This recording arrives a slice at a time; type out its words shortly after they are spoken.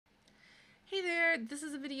Hey there, this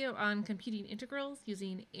is a video on computing integrals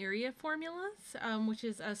using area formulas, which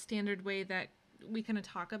is a standard way that we kind of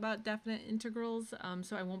talk about definite integrals,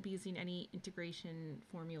 so I won't be using any integration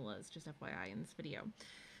formulas, just FYI in this video.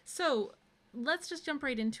 So let's just jump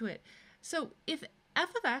right into it. So if f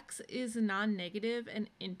of x is non-negative and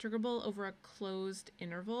integrable over a closed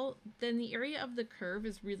interval, then the area of the curve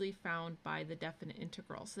is really found by the definite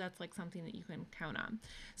integral. So that's like something that you can count on.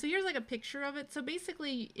 So here's like a picture of it. So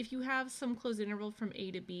basically, if you have some closed interval from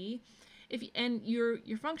a to b, and your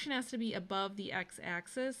function has to be above the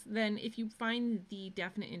x-axis, then if you find the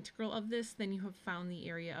definite integral of this, then you have found the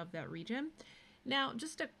area of that region. Now,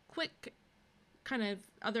 just a quick kind of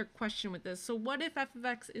other question with this. So what if f of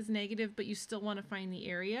x is negative, but you still want to find the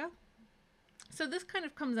area? So this kind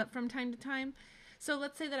of comes up from time to time. So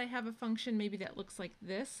let's say that I have a function maybe that looks like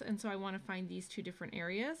this, and so I want to find these two different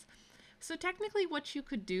areas. So technically what you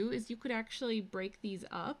could do is you could actually break these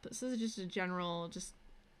up. So this is just a general, just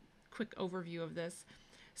quick overview of this.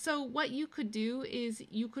 So what you could do is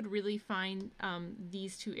you could really find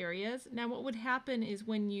these two areas. Now what would happen is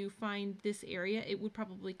when you find this area, it would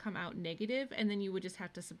probably come out negative, and then you would just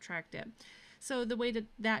have to subtract it. So the way that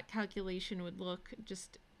that calculation would look,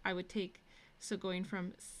 just I would take, so going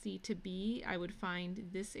from C to B, I would find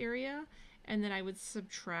this area, and then I would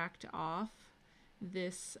subtract off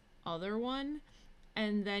this other one,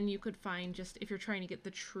 and then you could find, just if you're trying to get the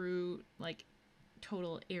true like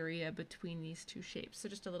total area between these two shapes. So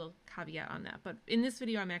just a little caveat on that. But in this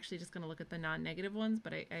video, I'm actually just going to look at the non-negative ones,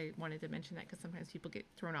 but I wanted to mention that because sometimes people get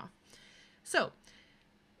thrown off. So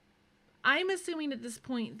I'm assuming at this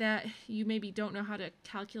point that you maybe don't know how to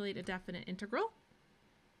calculate a definite integral.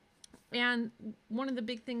 And one of the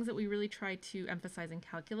big things that we really try to emphasize in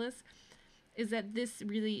calculus is that this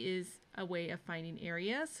really is a way of finding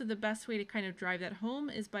area. So the best way to kind of drive that home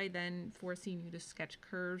is by then forcing you to sketch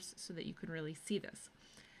curves so that you can really see this.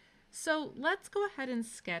 So let's go ahead and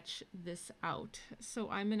sketch this out. So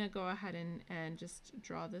I'm going to go ahead and just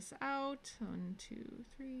draw this out. 1, 2,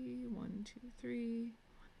 3, 1, 2, 3.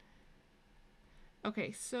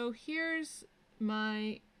 Okay, so here's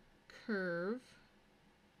my curve.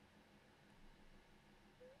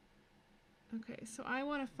 Okay, so I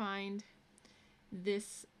want to find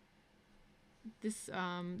this,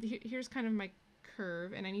 here's kind of my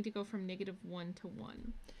curve, and I need to go from -1 to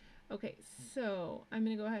 1. Okay, so I'm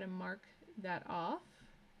going to go ahead and mark that off.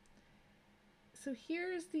 So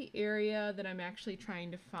here's the area that I'm actually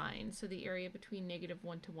trying to find. So the area between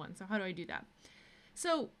 -1 to 1. So how do I do that?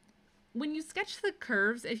 So when you sketch the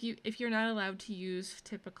curves, if you're not allowed to use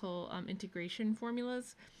typical integration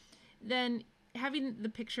formulas, then having the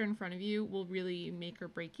picture in front of you will really make or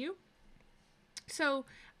break you. So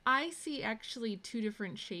I see actually two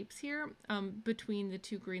different shapes here between the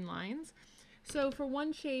two green lines. So for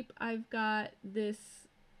one shape, I've got this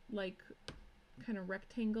like kind of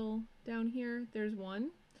rectangle down here. There's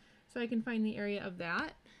one. So I can find the area of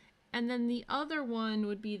that. And then the other one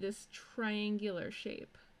would be this triangular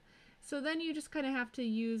shape. So then you just kind of have to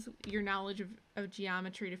use your knowledge of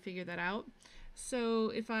geometry to figure that out. So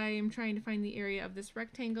if I am trying to find the area of this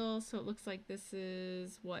rectangle, so it looks like this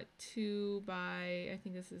is what, 2 by, I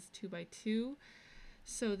think this is 2 by 2.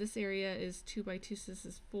 So this area is 2 by 2, so this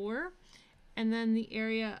is 4. And then the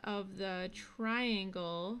area of the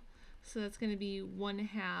triangle, so that's going to be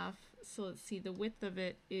 1/2. So let's see, the width of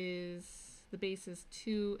it is, the base is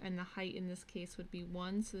 2, and the height in this case would be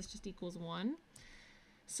 1, so this just equals 1.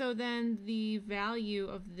 So then the value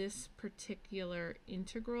of this particular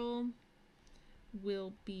integral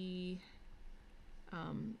will be,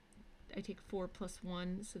 I take 4 plus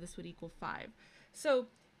 1, so this would equal 5. So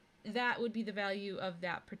that would be the value of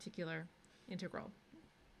that particular integral.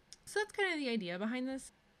 So that's kind of the idea behind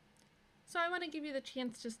this. So I want to give you the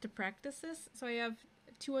chance just to practice this. So I have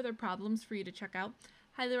 2 other problems for you to check out.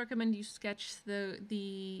 Highly recommend you sketch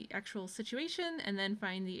the actual situation and then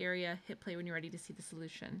find the area, hit play when you're ready to see the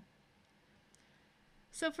solution.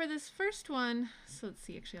 So for this first one, so let's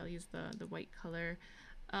see, actually I'll use the white color.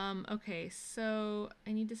 Okay, so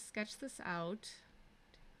I need to sketch this out.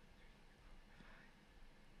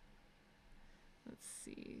 Let's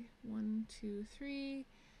see, 1, 2, 3.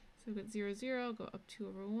 So we've got 0, 0, I'll go up 2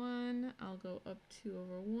 over 1, I'll go up 2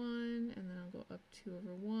 over 1, and then I'll go up 2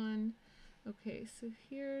 over 1. Okay, so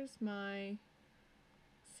here's my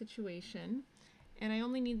situation, and I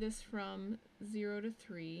only need this from 0 to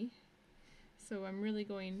 3. So I'm really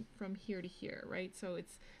going from here to here, right? So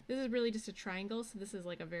this is really just a triangle, so this is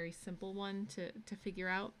like a very simple one to figure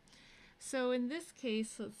out. So in this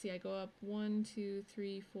case, let's see, I go up 1, 2,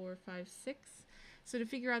 3, 4, 5, 6. So to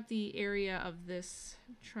figure out the area of this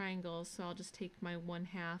triangle, so I'll just take my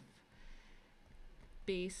 1/2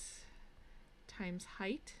 base times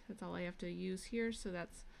height. That's all I have to use here. So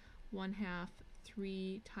that's 1/2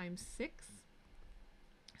 3 times 6.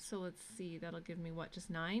 So let's see, that'll give me what, just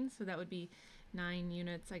 9? So that would be 9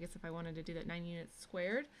 units. I guess if I wanted to do that, 9 units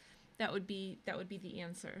squared, that would be the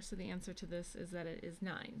answer. So the answer to this is that it is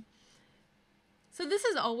 9. So this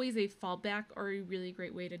is always a fallback or a really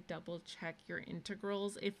great way to double check your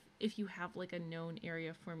integrals if you have like a known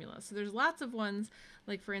area formula. So there's lots of ones,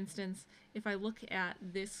 like for instance, if I look at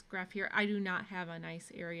this graph here, I do not have a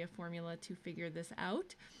nice area formula to figure this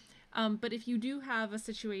out. But if you do have a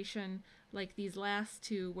situation like these last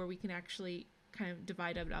two where we can actually kind of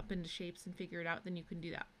divide it up into shapes and figure it out, then you can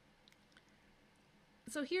do that.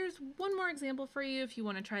 So here's one more example for you if you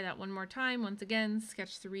want to try that one more time. Once again,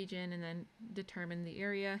 sketch the region and then determine the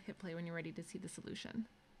area. Hit play when you're ready to see the solution.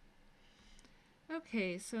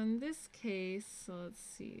 Okay, so in this case, so let's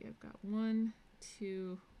see, I've got 1,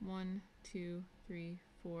 2, 1, 2, 3,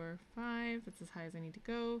 4, 5. That's as high as I need to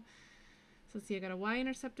go. So let's see, I got a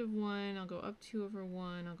y-intercept of 1, I'll go up 2 over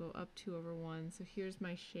 1, I'll go up 2 over 1. So here's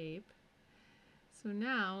my shape. So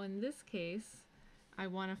now, in this case, I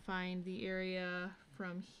want to find the area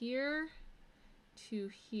from here to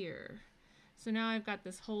here. So now I've got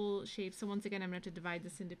this whole shape. So once again, I'm going to have to divide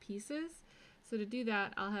this into pieces. So to do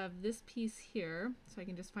that, I'll have this piece here. So I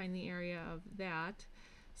can just find the area of that.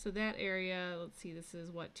 So that area, let's see, this is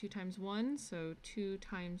what, 2 times 1? So 2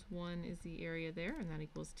 times 1 is the area there, and that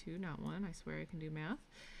equals 2, not 1. I swear I can do math.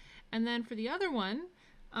 And then for the other one,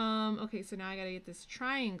 okay, so now I got to get this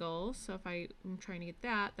triangle. So if I'm trying to get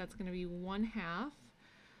that, that's going to be 1/2.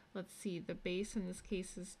 Let's see, the base in this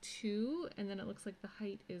case is 2, and then it looks like the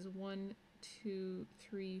height is 1, 2,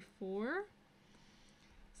 3, 4.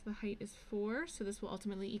 So the height is 4, so this will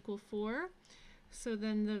ultimately equal 4. So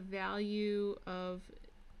then the value of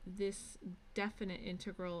this definite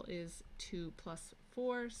integral is 2 plus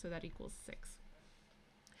 4, so that equals 6.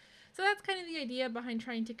 So that's kind of the idea behind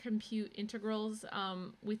trying to compute integrals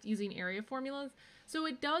with using area formulas. So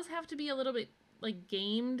it does have to be a little bit like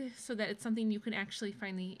gamed so that it's something you can actually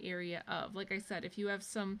find the area of. Like I said, if you have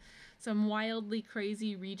some wildly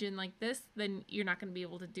crazy region like this, then you're not going to be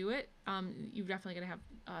able to do it. You're definitely going to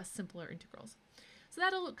have simpler integrals. So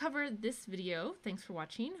that'll cover this video. Thanks for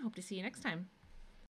watching. Hope to see you next time.